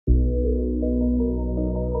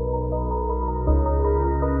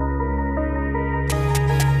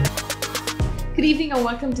Good evening and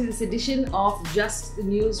welcome to this edition of Just the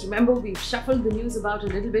News. Remember, we've shuffled the news about a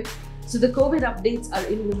little bit. So the COVID updates are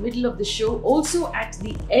in the middle of the show. Also at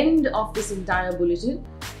the end of this entire bulletin,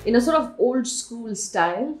 in a sort of old school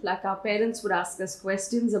style, like our parents would ask us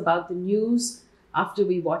questions about the news after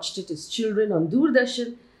we watched it as children on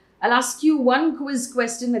Doordarshan. I'll ask you one quiz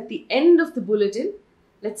question at the end of the bulletin.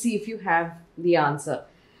 Let's see if you have the answer.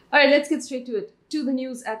 All right, let's get straight to it. To the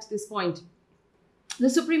news at this point. The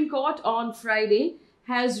Supreme Court on Friday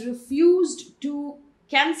has refused to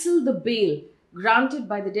cancel the bail granted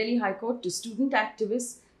by the Delhi High Court to student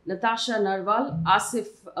activists Natasha Narwal, Asif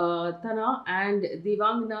Tana and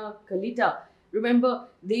Devangna Kalita. Remember,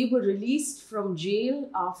 they were released from jail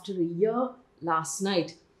after a year last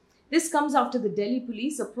night. This comes after the Delhi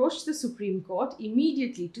police approached the Supreme Court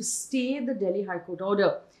immediately to stay the Delhi High Court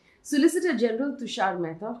order. Solicitor General Tushar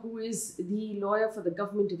Mehta, who is the lawyer for the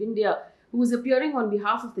Government of India, who was appearing on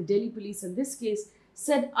behalf of the Delhi police in this case,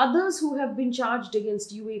 said others who have been charged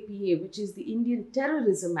against UAPA, which is the Indian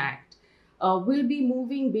Terrorism Act, will be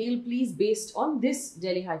moving bail pleas based on this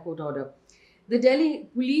Delhi High Court order. The Delhi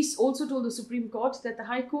police also told the Supreme Court that the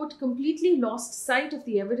High Court completely lost sight of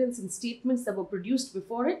the evidence and statements that were produced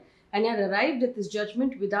before it and had arrived at this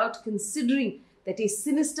judgment without considering that a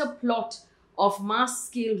sinister plot of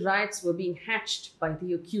mass-scale riots were being hatched by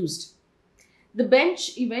the accused. The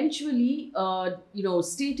bench eventually,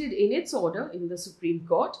 stated in its order in the Supreme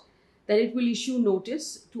Court that it will issue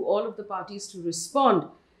notice to all of the parties to respond.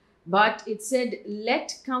 But it said,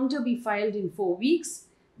 let counter be filed in 4 weeks,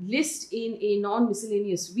 list in a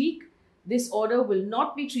non-miscellaneous week. This order will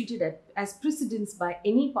not be treated as precedence by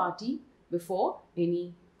any party before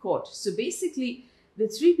any court. So basically, the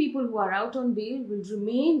 3 people who are out on bail will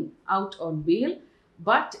remain out on bail,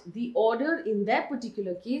 but the order in that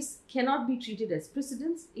particular case cannot be treated as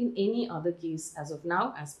precedence in any other case as of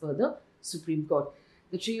now, as per the Supreme Court.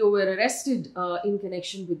 The trio were arrested in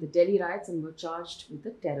connection with the Delhi riots and were charged with the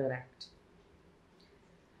Terror Act.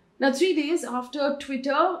 Now, 3 days after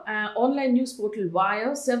Twitter, online news portal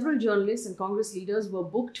Wire, several journalists and Congress leaders were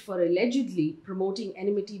booked for allegedly promoting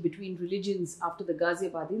enmity between religions after the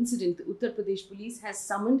Ghaziabad incident. The Uttar Pradesh police has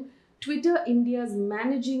summoned Twitter India's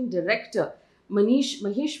managing director, Manish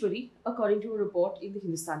Maheshwari, according to a report in the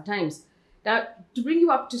Hindustan Times. Now, to bring you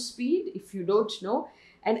up to speed, if you don't know,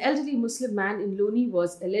 an elderly Muslim man in Loni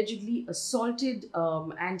was allegedly assaulted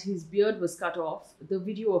and his beard was cut off, the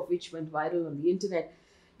video of which went viral on the internet.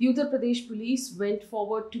 The Uttar Pradesh police went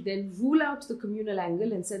forward to then rule out the communal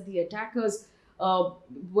angle and said the attackers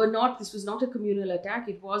this was not a communal attack.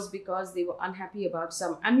 It was because they were unhappy about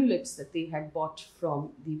some amulets that they had bought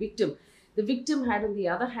from the victim. The victim had, on the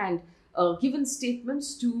other hand, given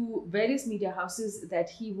statements to various media houses that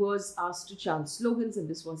he was asked to chant slogans and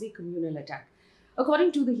this was a communal attack.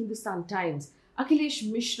 According to the Hindustan Times,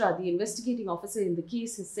 Akhilesh Mishra, the investigating officer in the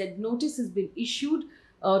case, has said notice has been issued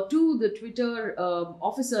to the Twitter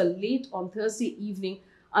officer late on Thursday evening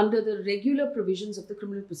under the regular provisions of the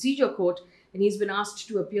Criminal Procedure Court, and he's been asked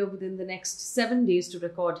to appear within the next 7 days to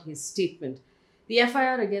record his statement. The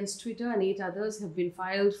FIR against Twitter and 8 others have been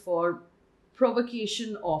filed for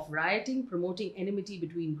provocation of rioting, promoting enmity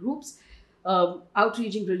between groups,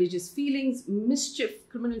 outraging religious feelings, mischief,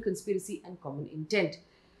 criminal conspiracy, and common intent.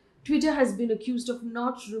 Twitter has been accused of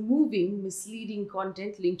not removing misleading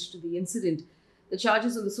content linked to the incident. The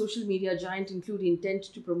charges of the social media giant include intent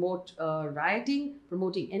to promote rioting,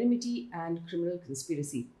 promoting enmity, and criminal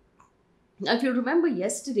conspiracy. Now, if you remember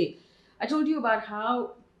yesterday, I told you about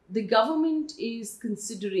how the government is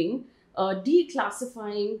considering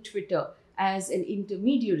declassifying Twitter as an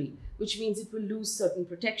intermediary, which means it will lose certain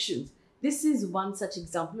protections. This is one such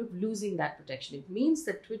example of losing that protection. It means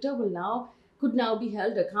that Twitter could now be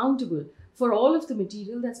held accountable for all of the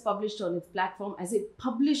material that's published on its platform as a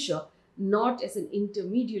publisher, not as an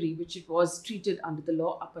intermediary, which it was treated under the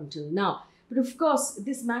law up until now. But of course,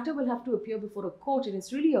 this matter will have to appear before a court, and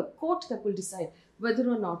it's really a court that will decide whether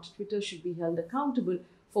or not Twitter should be held accountable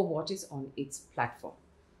for what is on its platform.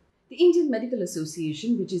 The Indian Medical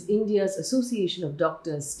Association, which is India's association of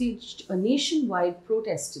doctors, staged a nationwide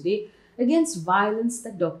protest today against violence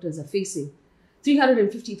that doctors are facing.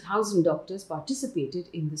 350,000 doctors participated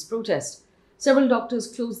in this protest. Several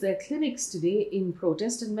doctors closed their clinics today in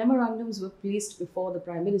protest, and memorandums were placed before the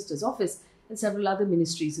Prime Minister's office and several other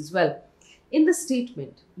ministries as well. In the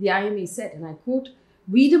statement, the IMA said, and I quote,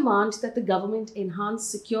 "We demand that the government enhance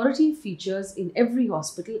security features in every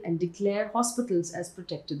hospital and declare hospitals as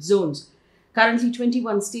protected zones. Currently,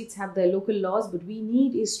 21 states have their local laws, but we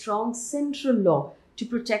need a strong central law to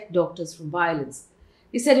protect doctors from violence.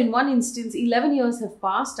 He said in one instance, 11 years have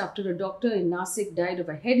passed after a doctor in Nasik died of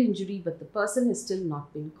a head injury, but the person has still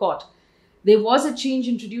not been caught. There was a change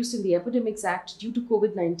introduced in the Epidemics Act due to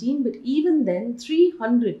COVID-19, but even then,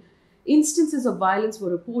 300 instances of violence were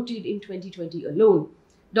reported in 2020 alone.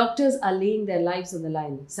 Doctors are laying their lives on the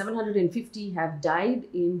line. 750 have died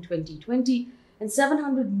in 2020 and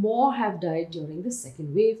 700 more have died during the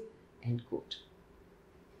second wave. End quote.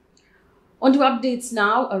 On to updates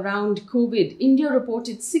now around COVID. India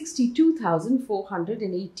reported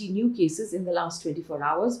 62,480 new cases in the last 24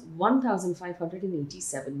 hours,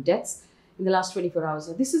 1,587 deaths in the last 24 hours.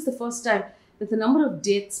 Now, this is the first time that the number of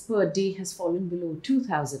deaths per day has fallen below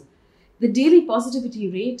 2,000. The daily positivity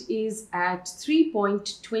rate is at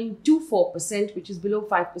 3.24%, which is below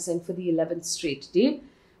 5% for the 11th straight day.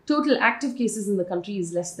 Total active cases in the country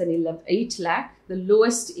is less than 8 lakh, the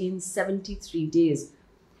lowest in 73 days.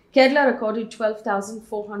 Kerala recorded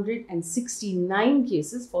 12,469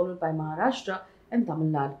 cases, followed by Maharashtra and Tamil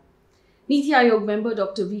Nadu. Niti Aayog member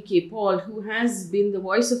Dr. V.K. Paul, who has been the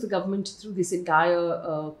voice of the government through this entire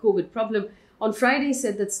COVID problem, on Friday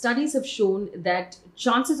said that studies have shown that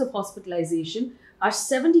chances of hospitalization are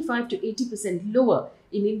 75 to 80% lower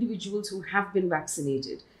in individuals who have been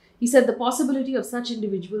vaccinated. He said the possibility of such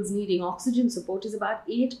individuals needing oxygen support is about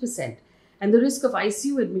 8%, and the risk of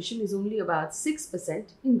ICU admission is only about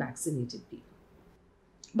 6% in vaccinated people.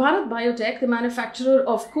 Bharat Biotech, the manufacturer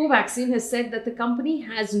of Covaxin, has said that the company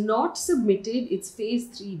has not submitted its phase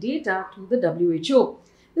 3 data to the WHO.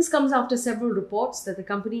 This comes after several reports that the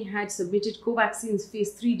company had submitted Covaxin's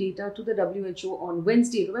phase 3 data to the WHO on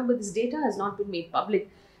Wednesday. Remember, this data has not been made public,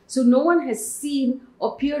 so no one has seen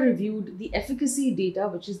or peer-reviewed the efficacy data,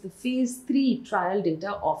 which is the phase 3 trial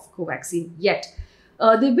data of Covaxin yet.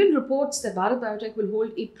 There have been reports that Bharat Biotech will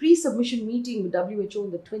hold a pre-submission meeting with WHO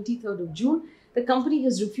on the 23rd of June. The company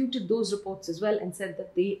has refuted those reports as well and said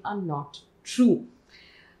that they are not true.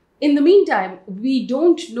 In the meantime, we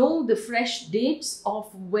don't know the fresh dates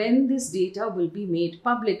of when this data will be made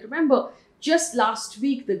public. Remember, just last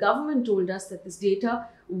week, the government told us that this data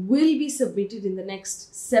will be submitted in the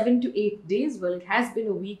next 7 to 8 days. Well, it has been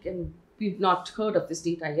a week and we've not heard of this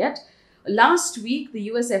data yet. Last week, the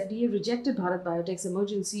US FDA rejected Bharat Biotech's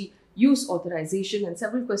emergency use authorization and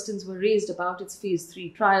several questions were raised about its phase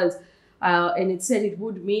 3 trials. And it said it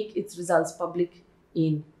would make its results public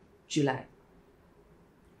in July.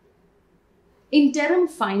 Interim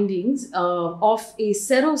findings of a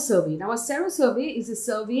Sero survey. Now, a Sero survey is a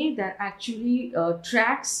survey that actually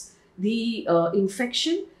tracks the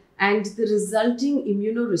infection and the resulting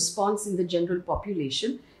immunoresponse in the general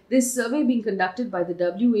population. This survey being conducted by the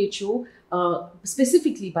WHO,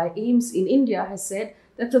 specifically by AIIMS in India, has said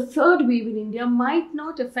that the third wave in India might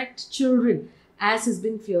not affect children as has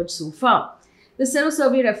been feared so far. The Sero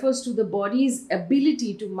survey refers to the body's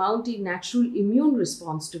ability to mount a natural immune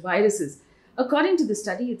response to viruses. According to the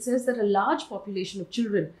study, it says that a large population of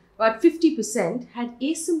children, about 50%, had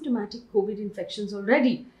asymptomatic COVID infections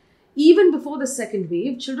already. Even before the second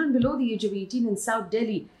wave, children below the age of 18 in South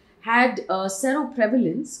Delhi had a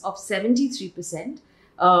seroprevalence of 73%,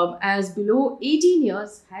 as below 18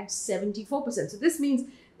 years had 74%. So this means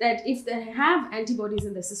that if they have antibodies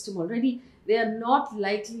in their system already, they are not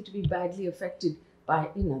likely to be badly affected by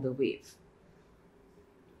another wave.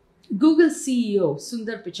 Google CEO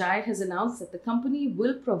Sundar Pichai has announced that the company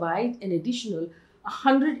will provide an additional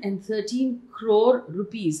 113 crore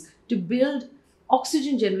rupees to build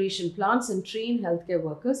oxygen generation plants and train healthcare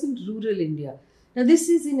workers in rural India. Now, this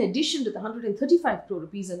is in addition to the 135 crore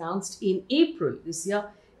rupees announced in April this year,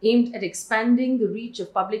 aimed at expanding the reach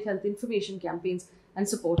of public health information campaigns and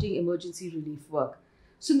supporting emergency relief work.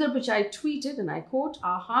 Sundar Pichai tweeted, and I quote,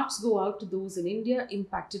 "Our hearts go out to those in India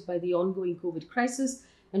impacted by the ongoing COVID crisis,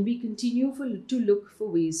 and we continue to look for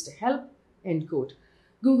ways to help," end quote.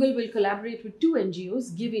 Google will collaborate with 2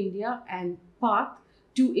 NGOs, Give India and Path,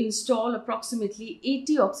 to install approximately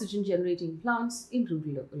 80 oxygen generating plants in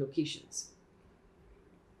rural locations.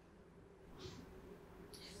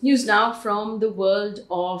 News now from the world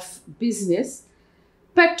of business.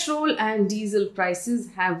 Petrol and diesel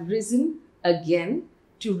prices have risen again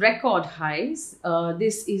to record highs.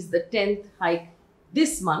 This is the 10th hike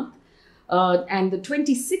this month and the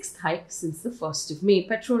 26th hike since the 1st of May.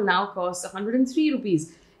 Petrol now costs 103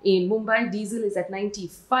 rupees in Mumbai. Diesel is at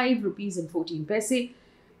 95 rupees and 14 paise.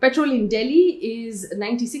 Petrol in Delhi is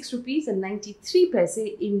 96 rupees and 93 paise.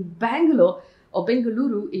 In Bangalore or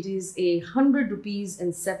Bengaluru, it is 100 rupees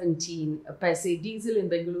and 17 paise. Diesel in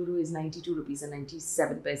Bengaluru is 92 rupees and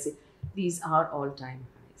 97 paise. These are all-time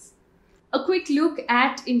highs. A quick look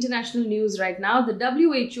at international news right now. The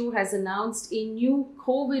WHO has announced a new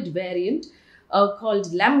COVID variant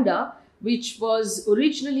called Lambda, which was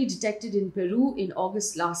originally detected in Peru in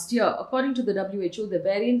August last year. According to the WHO, the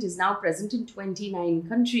variant is now present in 29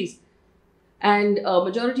 countries. And a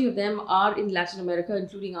majority of them are in Latin America,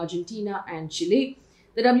 including Argentina and Chile.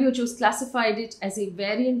 The WHO has classified it as a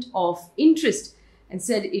variant of interest and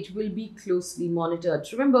said it will be closely monitored.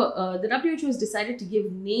 Remember, the WHO has decided to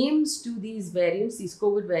give names to these variants, these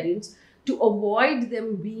COVID variants, to avoid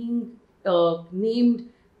them being named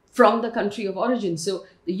from the country of origin. So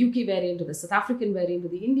the UK variant or the South African variant or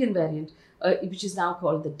the Indian variant, which is now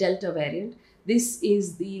called the Delta variant. This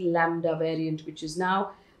is the Lambda variant, which is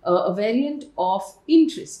now a variant of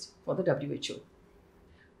interest for the WHO.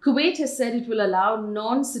 Kuwait has said it will allow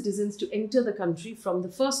non-citizens to enter the country from the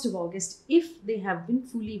 1st of August if they have been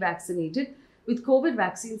fully vaccinated with COVID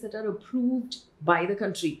vaccines that are approved by the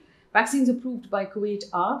country. Vaccines approved by Kuwait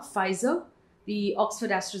are Pfizer, the Oxford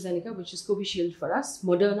AstraZeneca, which is Covishield for us,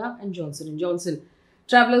 Moderna and Johnson & Johnson.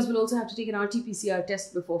 Travelers will also have to take an RT-PCR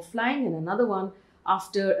test before flying and another one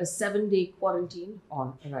after a 7-day quarantine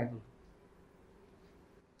on arrival.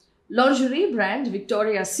 Lingerie brand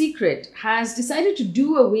Victoria's Secret has decided to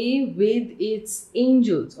do away with its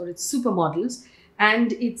angels or its supermodels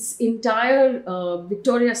and its entire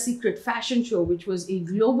Victoria's Secret fashion show, which was a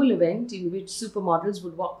global event in which supermodels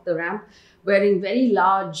would walk the ramp wearing very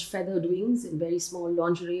large feathered wings and very small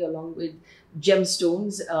lingerie along with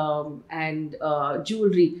gemstones and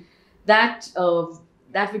jewelry. That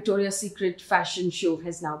Victoria's Secret fashion show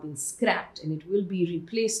has now been scrapped and it will be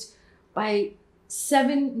replaced by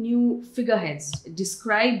 7 new figureheads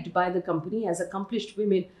described by the company as accomplished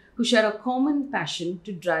women who share a common passion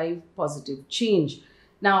to drive positive change.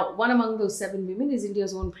 Now, one among those 7 women is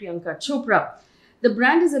India's own Priyanka Chopra. The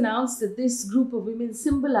brand has announced that this group of women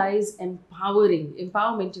symbolize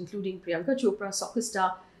empowerment, including Priyanka Chopra, soccer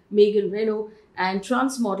star Megan Reno, and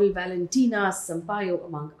trans model Valentina Sampaio,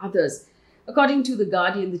 among others. According to The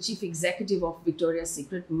Guardian, the chief executive of Victoria's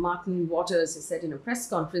Secret, Martin Waters, has said in a press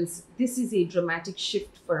conference, "This is a dramatic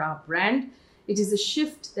shift for our brand. It is a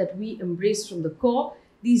shift that we embrace from the core.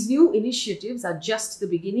 These new initiatives are just the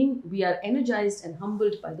beginning. We are energized and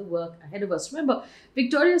humbled by the work ahead of us." Remember,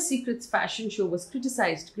 Victoria's Secret's fashion show was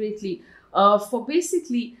criticized greatly for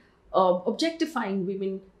basically objectifying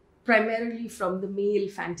women primarily from the male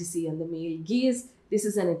fantasy and the male gaze. This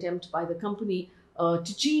is an attempt by the company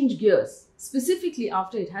to change gears, specifically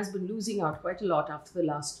after it has been losing out quite a lot after the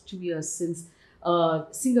last 2 years since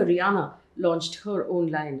singer Rihanna launched her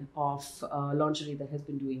own line of lingerie that has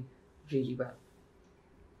been doing really well.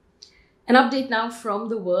 An update now from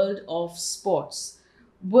the world of sports.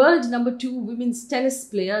 World number 2 women's tennis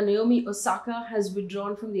player Naomi Osaka has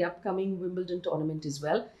withdrawn from the upcoming Wimbledon tournament as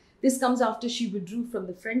well. This comes after she withdrew from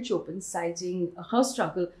the French Open, citing her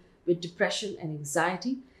struggle with depression and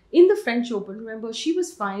anxiety. In the French Open, remember, she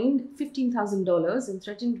was fined $15,000 and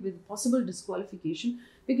threatened with possible disqualification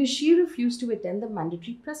because she refused to attend the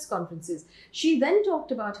mandatory press conferences. She then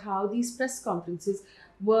talked about how these press conferences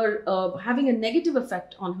were having a negative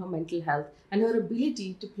effect on her mental health and her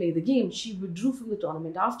ability to play the game. She withdrew from the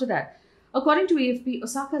tournament after that. According to AFP,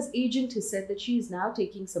 Osaka's agent has said that she is now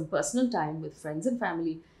taking some personal time with friends and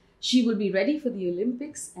family. She will be ready for the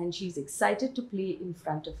Olympics and she's excited to play in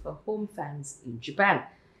front of her home fans in Japan.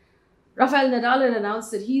 Rafael Nadal had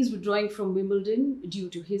announced that he is withdrawing from Wimbledon due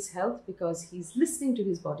to his health because he's listening to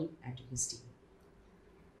his body and to his team.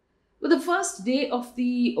 Well, the first day of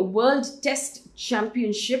the World Test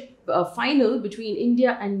Championship final between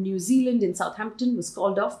India and New Zealand in Southampton was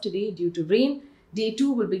called off today due to rain. Day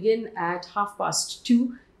 2 will begin at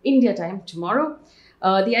 2:30 India time tomorrow.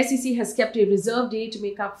 The ICC has kept a reserve day to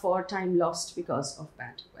make up for time lost because of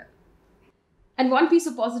bad weather. And one piece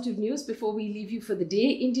of positive news before we leave you for the day.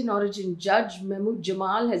 Indian origin judge Mahmood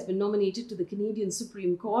Jamal has been nominated to the Canadian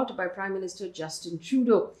Supreme Court by Prime Minister Justin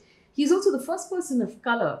Trudeau. He is also the first person of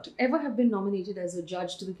colour to ever have been nominated as a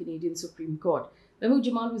judge to the Canadian Supreme Court. Mahmood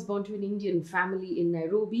Jamal was born to an Indian family in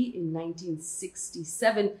Nairobi in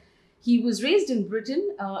 1967. He was raised in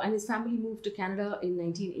Britain and his family moved to Canada in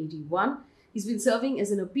 1981. He's been serving as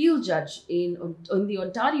an appeal judge on the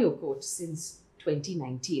Ontario court since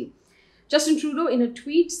 2019. Justin Trudeau, in a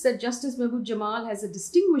tweet, said Justice Mahmood Jamal has a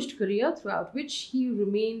distinguished career throughout which he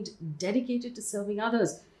remained dedicated to serving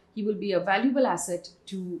others. He will be a valuable asset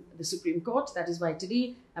to the Supreme Court. That is why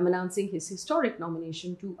today I'm announcing his historic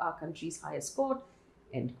nomination to our country's highest court.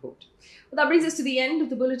 End quote. Well, that brings us to the end of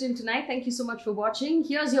the bulletin tonight. Thank you so much for watching.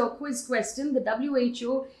 Here's your quiz question. The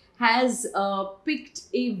WHO has picked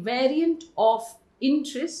a variant of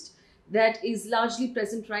interest that is largely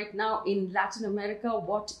present right now in Latin America.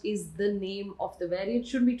 What is the name of the variant?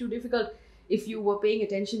 Shouldn't be too difficult. if you were paying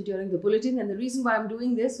attention during the bulletin. And the reason why I'm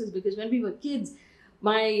doing this was because when we were kids,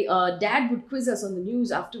 my dad would quiz us on the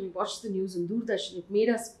news after we watched the news on Doordarshan. It made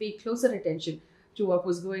us pay closer attention to what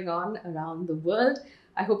was going on around the world.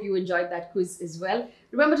 I hope you enjoyed that quiz as well.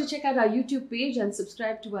 Remember to check out our YouTube page and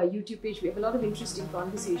subscribe to our YouTube page. We have a lot of interesting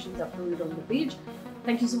conversations uploaded on the page.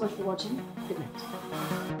 Thank you so much for watching. Good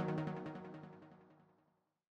night.